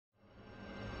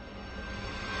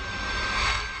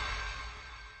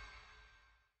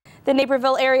The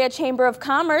Naperville Area Chamber of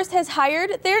Commerce has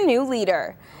hired their new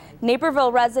leader.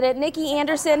 Naperville resident Nicki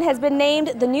Anderson has been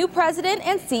named the new president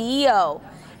and CEO.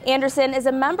 Anderson is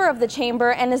a member of the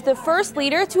chamber and is the first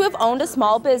leader to have owned a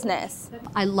small business.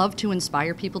 I love to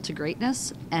inspire people to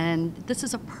greatness, and this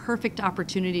is a perfect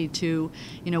opportunity to,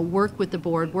 work with the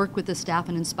board, work with the staff,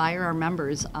 and inspire our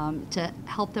members to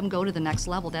help them go to the next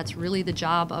level. That's really the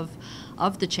job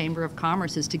of the Chamber of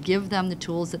Commerce, is to give them the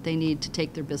tools that they need to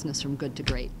take their business from good to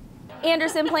great.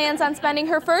 Anderson plans on spending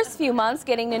her first few months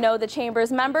getting to know the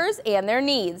chamber's members and their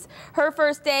needs. Her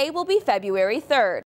first day will be February 3rd.